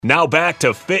Now back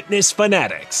to Fitness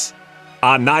Fanatics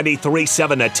on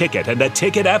 93.7 The Ticket and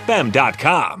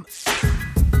theticketfm.com.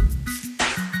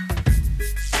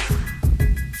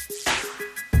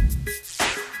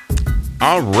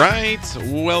 All right,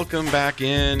 welcome back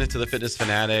in to the Fitness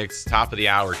Fanatics. Top of the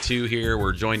hour 2 here.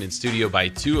 We're joined in studio by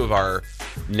two of our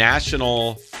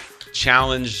national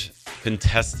challenge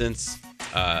contestants.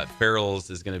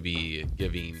 Farrell's is going to be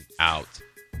giving out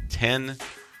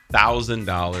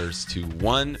 $10,000 to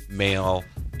one male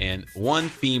and one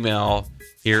female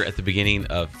here at the beginning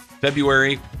of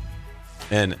February.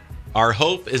 And our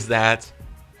hope is that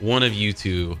one of you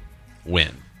two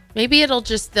win. Maybe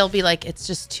they'll be like, it's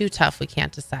just too tough. We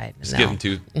can't decide. Just give them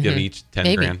give each 10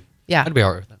 maybe. grand. Yeah. I'd be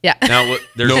all right with that. Yeah. Now,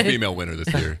 there's no female winner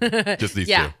this year. Just these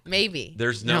two. Maybe.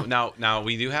 There's no. Now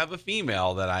we do have a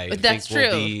female that I That's think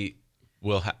will true. be.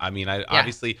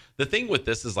 Obviously the thing with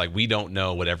this is like we don't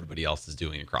know what everybody else is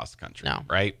doing across the country. No.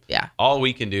 Right? Yeah. All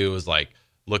we can do is like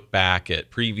look back at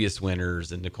previous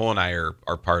winners, and Nicole and I are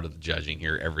part of the judging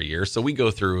here every year. So we go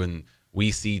through and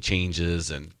we see changes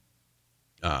and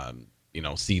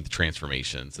see the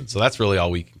transformations. And so that's really all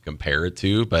we can compare it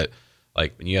to. But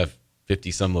like when you have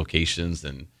 50 some locations,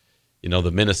 and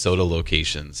the Minnesota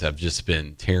locations have just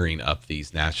been tearing up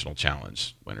these national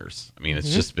challenge winners. I mean,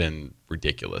 it's just been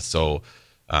ridiculous. So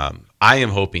I am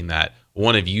hoping that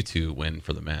one of you two win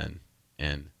for the men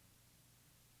and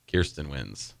Kirsten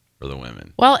wins for the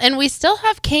women. Well, and we still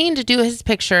have Kane to do his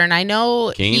picture, and I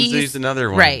know he's another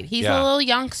one. Right. He's a little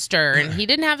youngster, and he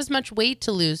didn't have as much weight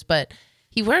to lose, but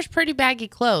he wears pretty baggy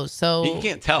clothes, so you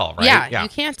can't tell, right? Yeah, you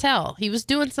can't tell. He was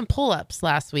doing some pull-ups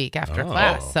last week after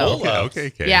class. So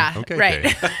okay. Yeah, okay,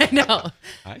 right. I know.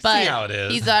 I but see how it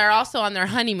is. They're also on their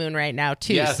honeymoon right now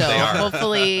too. Yes, so they are.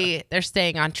 hopefully they're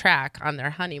staying on track on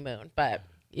their honeymoon. But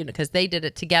because they did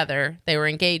it together, they were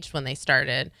engaged when they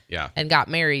started. Yeah. And got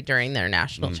married during their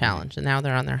national challenge, and now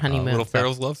they're on their honeymoon. Little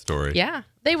Farrell's love story. Yeah,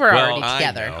 they were already I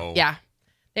together. know. Yeah,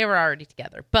 they were already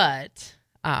together. But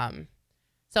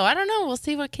so I don't know. We'll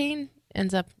see what Kane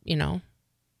ends up. He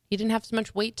didn't have so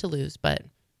much weight to lose, but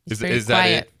he's very Is that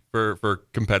quiet. it for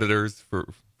competitors for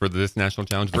this national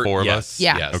challenge? The four of us.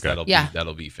 Yeah. Yes. Okay.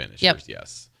 That'll be finishers. Yep.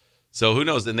 Yes. So who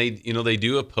knows? And they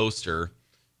do a poster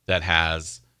that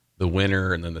has the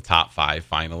winner and then the top 5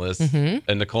 finalists.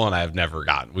 And Nicole and I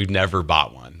we've never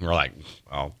bought one. We're like,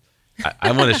 well,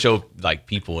 I want to show like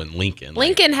people in Lincoln.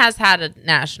 Lincoln has had a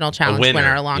national challenge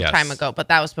winner a long yes. time ago, but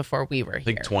that was before we were I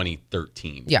think here.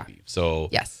 2013. Yeah. Maybe. So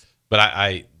Yes.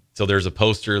 But so there's a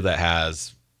poster that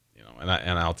has, and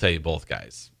I'll tell you both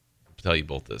guys,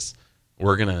 this.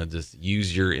 We're going to just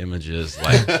use your images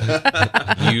like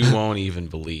you won't even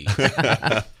believe.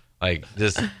 Like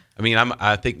just,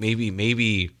 I think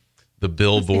maybe the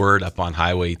billboard up on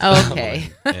Highway 2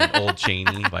 and Old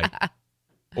Cheney, like,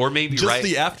 or maybe Just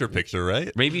the after picture, right?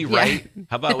 Maybe right.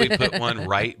 How about we put one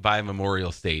right by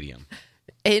Memorial Stadium?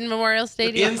 In Memorial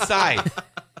Stadium? Inside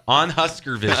on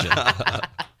Husker Vision.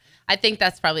 I think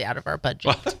that's probably out of our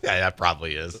budget. Yeah, that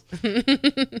probably is.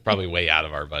 Probably way out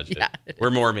of our budget. Yeah,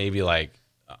 we're more maybe like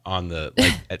on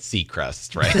at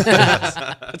Seacrest, right?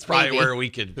 That's probably Maybe. where we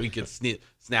could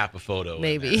snap a photo.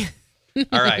 Maybe.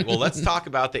 All right. Well, let's talk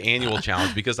about the annual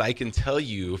challenge, because I can tell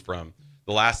you from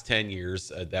the last 10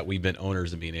 years that we've been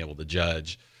owners and being able to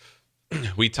judge,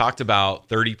 we talked about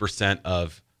 30%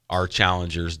 of our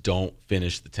challengers don't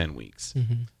finish the 10 weeks.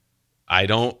 I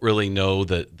don't really know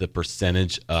the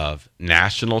percentage of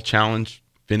national challenge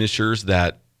finishers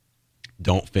that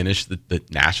don't finish the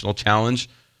national challenge,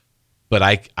 but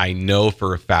I know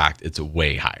for a fact it's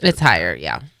way higher. It's higher,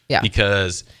 yeah.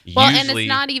 Because and usually, it's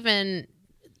not even,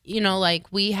 like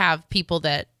we have people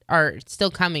that are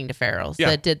still coming to Farrell's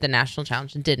that did the national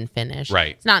challenge and didn't finish.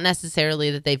 Right. It's not necessarily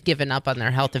that they've given up on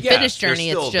their health and Yes, fitness they're journey.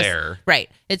 still It's just there.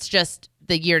 right. It's just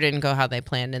the year didn't go how they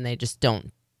planned, and they just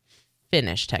don't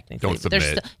finish technically. Don't But they're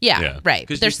submit. still, right.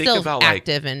 'Cause They're you think still about, like-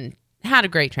 active and had a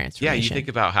great transformation. yeah, you think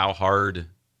about how hard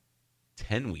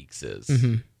 10 weeks is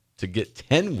to get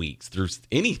 10 weeks through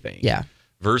anything. Yeah.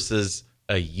 Versus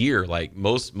a year. Like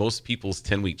most people's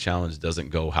 10-week challenge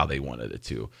doesn't go how they wanted it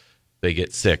to. They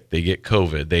get sick, they get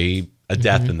COVID, a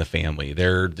death in the family.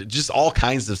 They're just all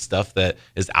kinds of stuff that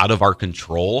is out of our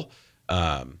control.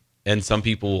 And some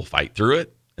people will fight through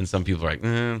it. And some people are like,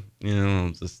 I'm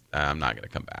not going to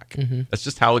come back. That's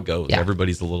just how it goes. Yeah.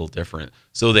 Everybody's a little different.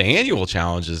 So the annual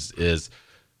challenge is,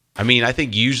 I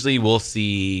think usually we'll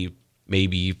see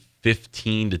maybe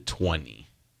 15 to 20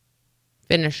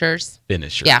 finishers.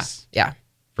 finishers Yeah.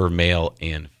 for male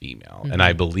and female. And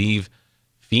I believe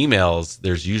females,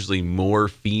 there's usually more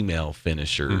female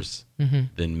finishers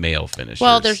than male finishers.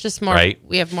 Well, there's just more. right?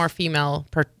 We have more female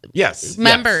Yes,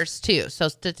 members too. So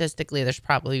statistically, there's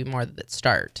probably more that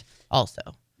start also.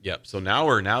 Yep. So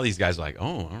now these guys are like,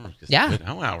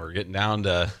 now we're getting down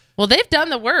to Well, they've done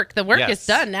the work. The work Yes. is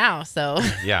done now. So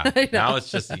yeah. I know. Now it's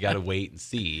just you got to wait and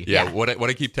see. Yeah, Yeah. what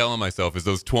I keep telling myself is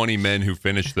those 20 men who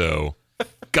finish though,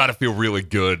 got to feel really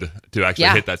good to actually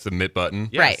Yeah. hit that submit button.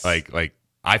 Yes. Like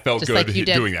I felt Just good like you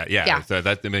did. doing that. Yeah. Yeah. So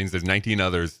that means there's 19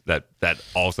 others that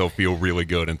also feel really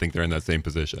good and think they're in that same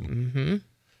position.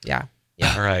 yeah.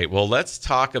 All right. Well, let's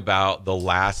talk about the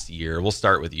last year. We'll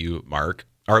start with you, Mark.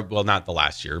 Or well, not the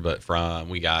last year, but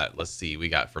we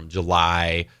got from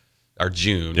July or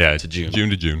June Yeah. to June. June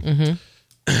to June.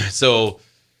 Mm-hmm. So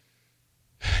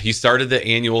you started the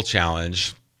annual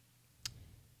challenge.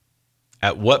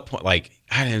 At what point,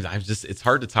 it's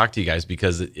hard to talk to you guys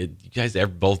because you guys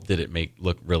both did it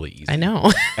look really easy. I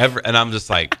know. And I'm just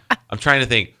like, I'm trying to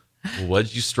think, what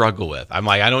did you struggle with? I'm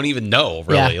like, I don't even know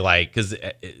really, because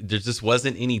there just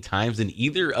wasn't any times in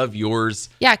either of yours.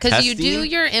 Yeah, because you testing. do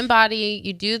your in-body,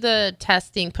 you do the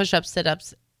testing, push-ups,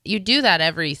 sit-ups. You do that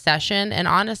every session. And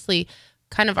honestly,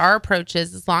 kind of our approach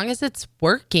is as long as it's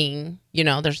working,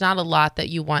 there's not a lot that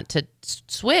you want to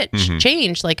switch,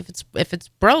 change. Like if it's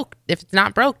broke, if it's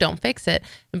not broke, don't fix it.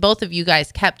 And both of you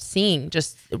guys kept seeing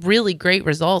just really great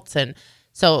results. And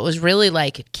so it was really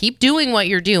like, keep doing what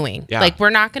you're doing. Yeah. Like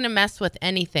we're not going to mess with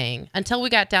anything until we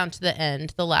got down to the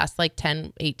end, the last like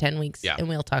 10 weeks. Yeah. And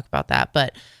we'll talk about that.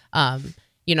 But,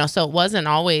 so it wasn't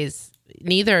always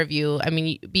neither of you. I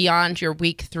mean, beyond your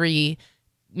week 3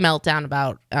 meltdown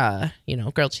about,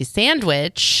 grilled cheese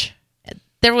sandwich,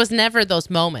 there was never those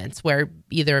moments where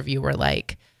either of you were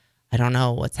like, I don't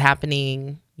know what's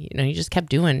happening. You just kept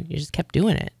doing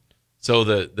it. So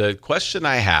the question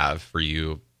I have for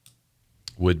you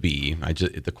would be,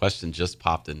 the question just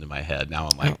popped into my head. Now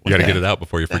I'm like, You got to get it out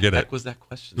before you forget the it. heck was that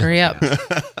question? Hurry up.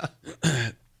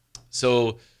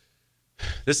 So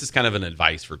this is kind of an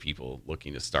advice for people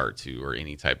looking to start to or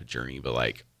any type of journey, but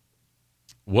like,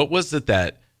 what was it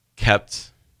that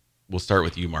we'll start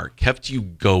with you, Mark, kept you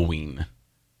going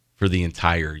for the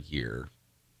entire year?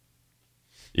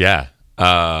 Yeah.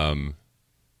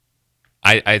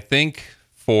 I think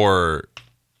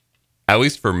at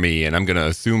least for me, and I'm going to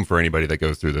assume for anybody that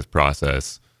goes through this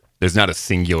process, there's not a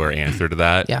singular answer to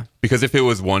that. Yeah. Because if it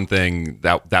was one thing,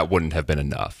 that wouldn't have been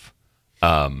enough.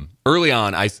 Early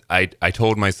on, I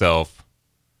told myself,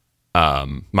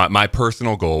 my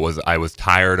personal goal was I was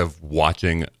tired of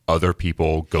watching other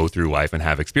people go through life and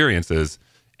have experiences,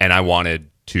 and I wanted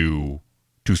to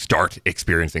start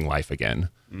experiencing life again.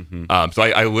 So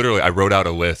I literally wrote out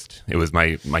a list. It was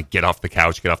my get off the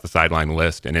couch, get off the sideline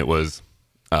list, and it was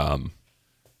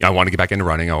I wanted to get back into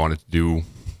running. I wanted to do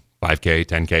 5K,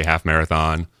 10K, half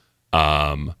marathon.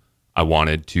 I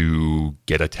wanted to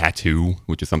get a tattoo,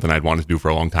 which is something I'd wanted to do for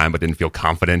a long time, but didn't feel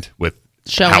confident with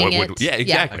Showing how it it. would. Yeah, Yeah.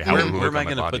 exactly. Like, How where it would am look I on my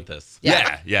going to body. put this?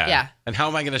 Yeah. Yeah. And how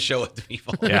am I going to show it to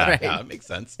people? Yeah. Right. Yeah, that makes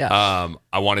sense. Yeah.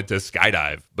 I wanted to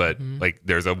skydive, but like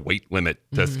there's a weight limit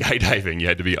to skydiving. You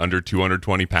had to be under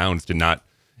 220 pounds you had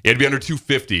to be under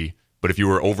 250, but if you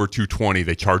were over 220,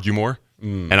 they charge you more.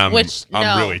 And I'm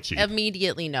really cheap.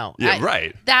 Immediately no. Yeah,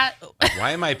 right. That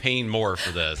Why am I paying more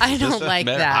for this? I Is don't this a like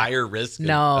that. higher risk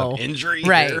no of injury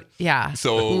right. here? Yeah.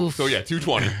 So yeah,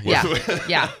 220.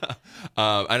 Yeah.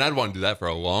 And I'd want to do that for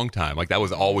a long time. Like that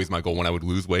was always my goal when I would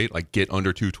lose weight, like get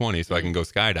under 220 so I can go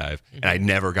skydive. And I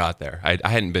never got there. I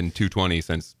hadn't been 220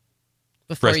 since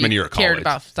Before freshman you year of college. cared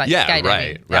about yeah,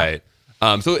 skydiving. right.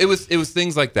 So it was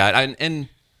things like that. And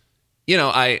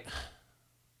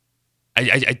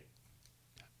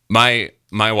my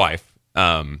wife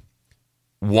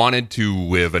wanted to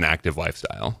live an active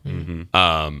lifestyle.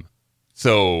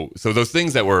 So those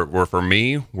things that were for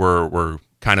me were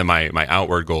kind of my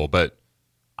outward goal, but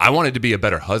I wanted to be a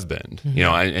better husband,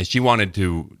 and she wanted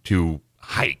to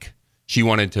hike. She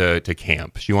wanted to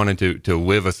camp. She wanted to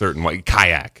live a certain way,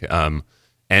 kayak. And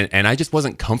I just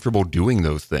wasn't comfortable doing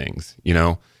those things.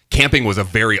 Camping was a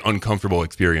very uncomfortable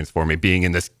experience for me, being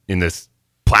in this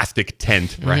plastic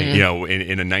tent, right?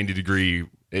 In a 90-degree.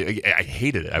 I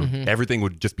hated it. Everything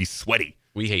would just be sweaty.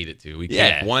 We hate it too. We Yeah.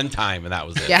 camped one time and that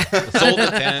was it. Yeah. Sold the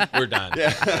tent. We're done.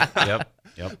 Yep.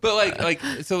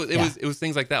 But so it was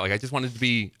things like that. Like I wanted to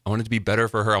be better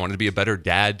for her. I wanted to be a better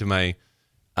dad to my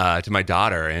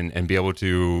daughter and be able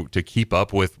to keep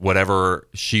up with whatever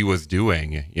she was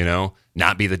doing,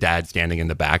 not be the dad standing in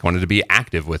the back. I wanted to be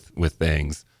active with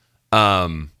things.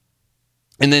 And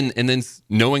then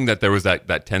knowing that there was that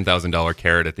 $10,000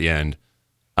 carrot at the end,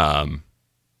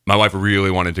 my wife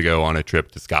really wanted to go on a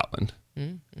trip to Scotland.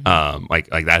 Like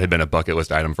that had been a bucket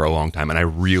list item for a long time, and I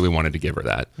really wanted to give her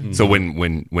that. So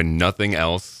when nothing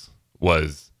else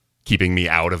was keeping me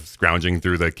out of scrounging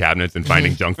through the cabinets and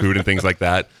finding junk food and things like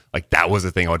that was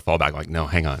the thing I would fall back like, no,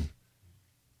 hang on,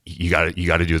 you got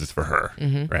to do this for her,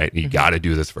 right? You got to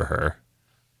do this for her.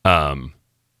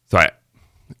 So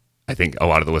I think a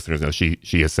lot of the listeners know she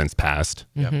has since passed.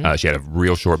 She had a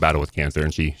real short battle with cancer,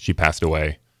 and she passed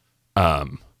away.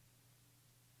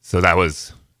 So that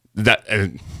was that.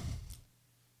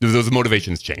 Those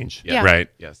motivations change, right?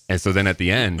 Yes. And so then at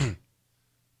the end,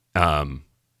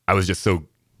 I was just so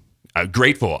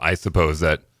grateful, I suppose,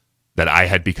 that I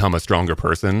had become a stronger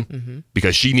person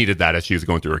because she needed that as she was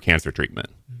going through her cancer treatment.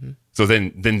 So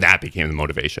then that became the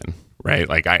motivation, right?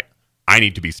 Like I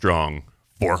need to be strong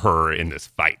for her in this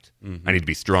fight. I need to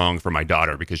be strong for my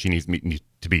daughter because she needs me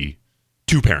to be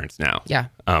two parents now. Yeah.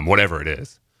 Whatever it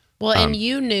is. Well, and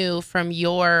you knew from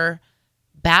your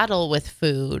battle with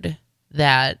food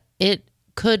that it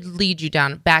could lead you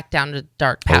back down a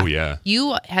dark path. Oh, yeah.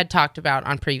 You had talked about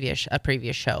on a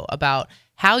previous show about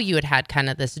how you had kind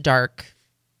of this dark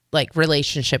like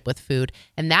relationship with food,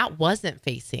 and that wasn't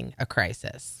facing a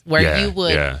crisis where you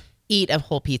would eat a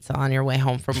whole pizza on your way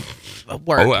home from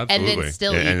work and then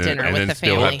still eat dinner with the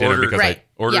family.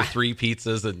 Order 3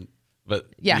 pizzas but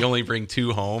you only bring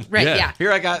 2 home. Right. Yeah.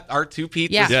 Here I got our 2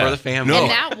 pizzas for the family. And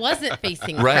that wasn't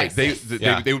facing a crisis.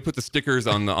 They would put the stickers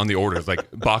on the orders, like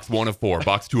box 1 of 4,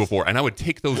 box 2 of 4, and I would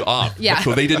take those off.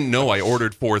 So they didn't know I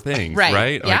ordered 4 things.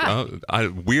 Right.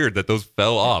 Like, weird that those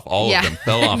fell off. All of them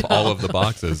fell off all of the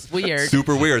boxes. Weird.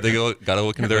 Super weird. They got to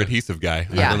look into their adhesive guy.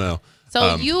 I don't know.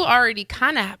 So you already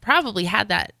kind of probably had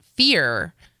that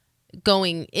fear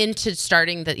going into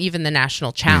starting even the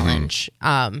national challenge.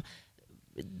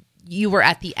 You were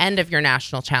at the end of your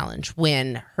national challenge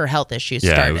when her health issues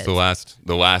started. Yeah, it was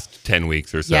the last 10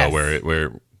 weeks or so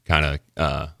where kind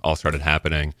of all started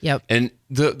happening. Yep. And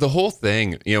the whole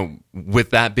thing,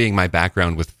 with that being my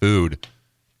background with food,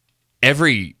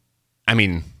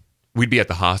 we'd be at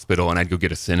the hospital and I'd go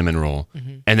get a cinnamon roll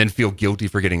and then feel guilty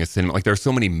for getting a cinnamon. Like there are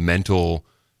so many mental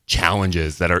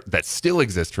challenges that still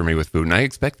exist for me with food, and I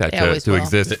expect that to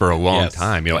exist for a long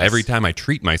time. Every time I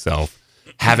treat myself,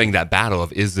 having that battle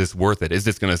of, is this worth it? Is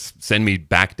this going to send me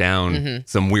back down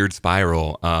some weird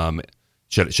spiral?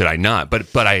 Should I not?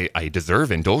 But I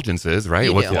deserve indulgences,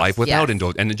 right? What's life without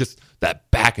indulgence? And just that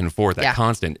back and forth, that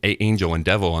constant angel and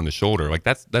devil on the shoulder, like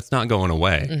that's not going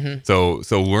away. So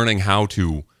learning how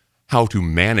to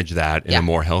manage that in a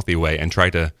more healthy way and try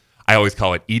to, I always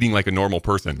call it eating like a normal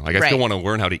person. Like I still want to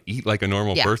learn how to eat like a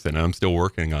normal person, and I'm still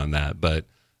working on that. But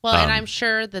and I'm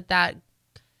sure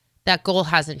that goal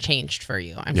hasn't changed for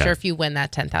you. I'm sure if you win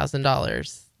that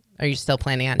 $10,000, are you still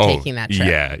planning on taking that trip?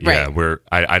 Yeah.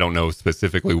 I don't know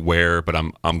specifically where, but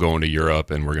I'm going to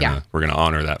Europe, and we're gonna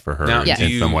honor that for her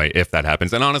in some way if that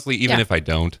happens. And honestly, even if I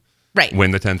don't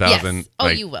win the 10,000,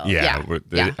 yes. You will.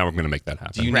 I'm gonna make that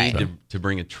happen. Do you need to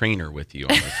bring a trainer with you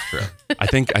on this trip? I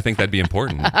think that'd be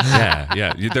important.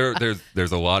 Yeah.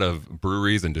 There's a lot of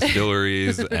breweries and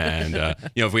distilleries, and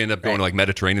if we end up going to like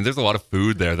Mediterranean, there's a lot of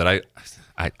food there that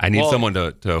I need someone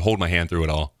to hold my hand through it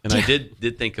all. And I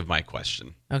did think of my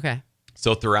question. Okay.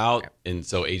 So throughout, and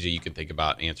so AJ, you can think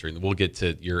about answering. We'll get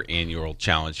to your annual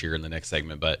challenge here in the next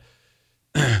segment. But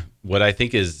what I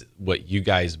think is what you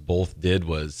guys both did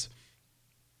was,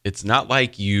 it's not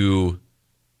like you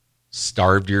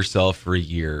starved yourself for a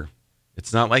year.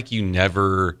 It's not like you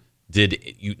never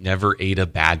ate a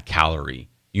bad calorie.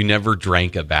 You never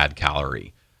drank a bad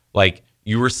calorie. Like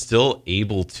you were still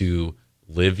able to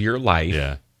live your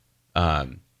life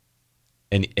and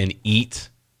eat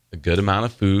a good amount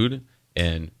of food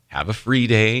and have a free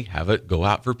day, go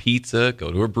out for pizza,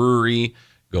 go to a brewery,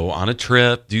 go on a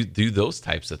trip, do those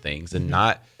types of things, and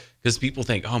not, because people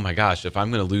think, oh my gosh, if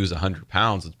I'm going to lose 100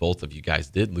 pounds, as both of you guys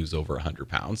did lose over 100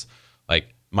 pounds,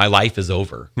 like my life is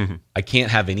over. I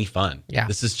can't have any fun. Yeah.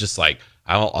 This is just like,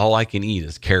 all I can eat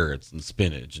is carrots and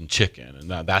spinach and chicken, and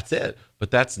that's it.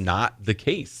 But that's not the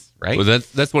case, right? Well,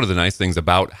 that's one of the nice things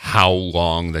about how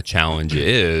long the challenge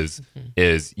is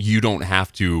you don't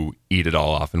have to eat it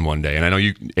all off in one day. And I know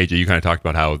you, AJ, you kind of talked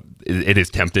about how it is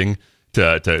tempting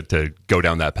to go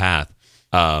down that path.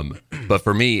 But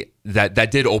for me,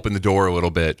 that did open the door a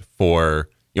little bit for,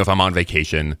 if I'm on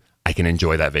vacation, I can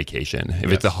enjoy that vacation.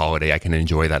 If it's a holiday, I can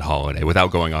enjoy that holiday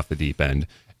without going off the deep end.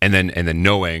 And then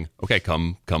knowing, okay,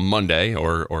 come Monday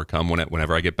or come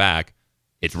whenever I get back,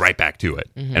 it's right back to it.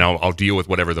 And I'll deal with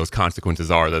whatever those consequences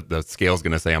are. The scale's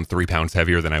going to say I'm 3 pounds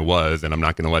heavier than I was, and I'm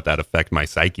not going to let that affect my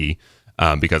psyche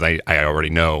because I already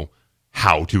know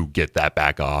how to get that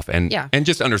back off, and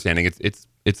just understanding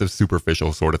it's a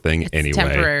superficial sort of thing anyway.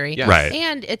 Temporary. Yes. Right.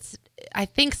 And I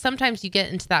think sometimes you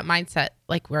get into that mindset,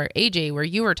 like where AJ, where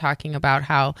you were talking about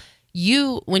how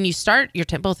when you start your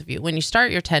 10, both of you, when you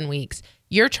start your 10 weeks,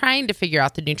 you're trying to figure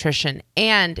out the nutrition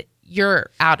and you're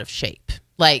out of shape.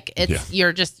 Like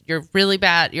you're really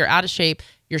bad. You're out of shape.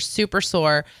 You're super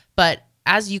sore. But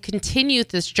as you continue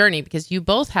this journey, because you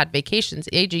both had vacations,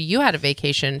 AJ, you had a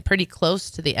vacation pretty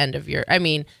close to the end of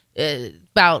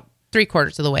about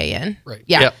 3/4 of the way in. Right.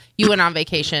 Yeah. Yep. You went on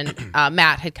vacation.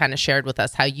 Matt had kind of shared with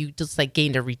us how you just like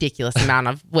gained a ridiculous amount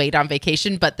of weight on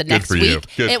vacation, but the next for you. week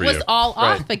Good it for was you. all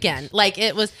off again. Like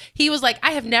he was like,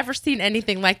 I have never seen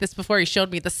anything like this before. He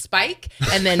showed me the spike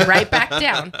and then right back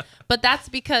down. But that's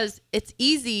because it's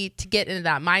easy to get into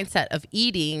that mindset of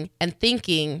eating and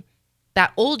thinking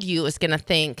that old you is going to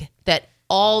think that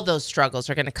all those struggles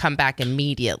are going to come back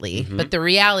immediately. Mm-hmm. But the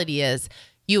reality is,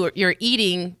 you're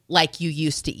eating like you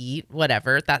used to eat,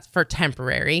 whatever. That's for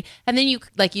temporary. And then you,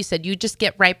 like you said, you just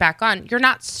get right back on. You're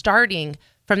not starting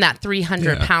from that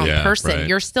 300-pound person. Right.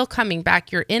 You're still coming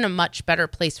back. You're in a much better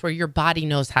place where your body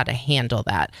knows how to handle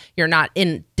that. You're not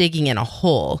digging in a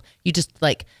hole. You just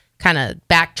like kind of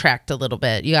backtracked a little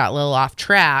bit. You got a little off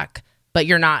track, but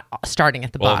you're not starting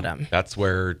at the bottom. That's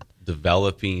where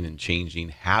developing and changing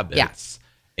habits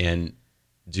and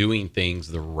doing things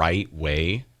the right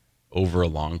way over a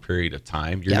long period of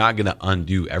time, you're not going to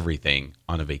undo everything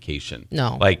on a vacation.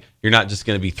 No. Like, you're not just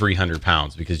going to be 300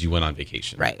 pounds because you went on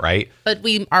vacation. Right. But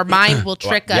our mind will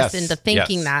trick us yes, into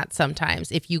thinking that sometimes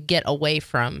if you get away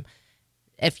from,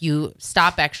 if you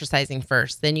stop exercising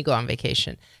first, then you go on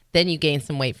vacation, then you gain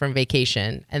some weight from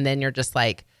vacation, and then you're just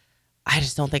like, I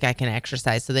just don't think I can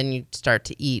exercise. So then you start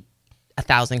to eat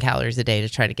 1,000 calories a day to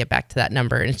try to get back to that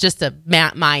number. And it's just a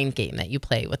mind game that you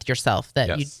play with yourself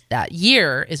that that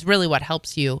year is really what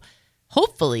helps you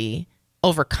hopefully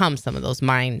overcome some of those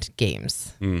mind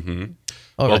games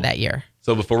over that year.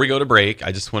 So before we go to break,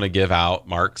 I just want to give out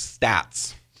Mark's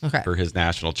stats for his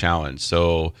national challenge.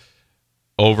 So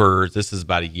this is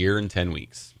about a year and 10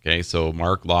 weeks. Okay. So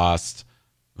Mark lost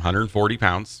 140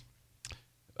 pounds.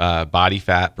 Body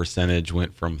fat percentage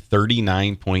went from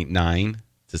 39.9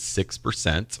 to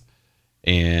 6%,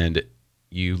 and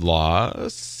you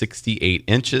lost 68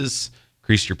 inches,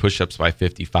 increased your push-ups by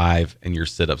 55 and your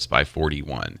sit-ups by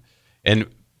 41. And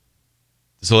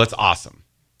so that's awesome.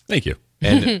 Thank you.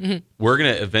 And we're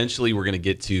going to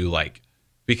get to, like,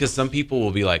 because some people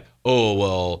will be like, oh,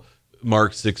 well,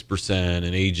 Mark's 6% and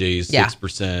AJ's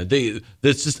 6%.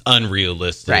 That's just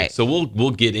unrealistic. Right. So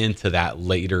we'll get into that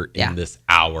later in this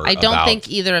hour. I don't think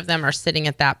either of them are sitting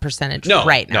at that percentage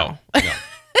right now. No.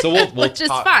 So we'll which is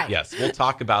fine. Yes, we'll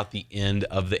talk about the end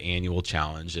of the annual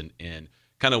challenge and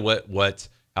kind of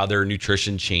how their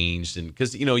nutrition changed, and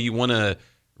because you want to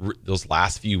those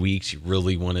last few weeks you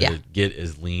really want to get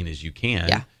as lean as you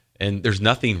can, and there's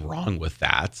nothing wrong with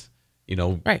that.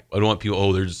 Right. I don't want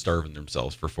people, they're just starving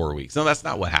themselves for 4 weeks. No, that's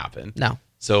not what happened. No.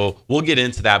 So we'll get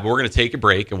into that, but we're going to take a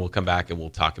break and we'll come back and we'll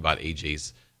talk about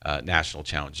AJ's national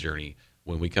challenge journey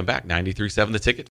when we come back. 93.7 The Ticket.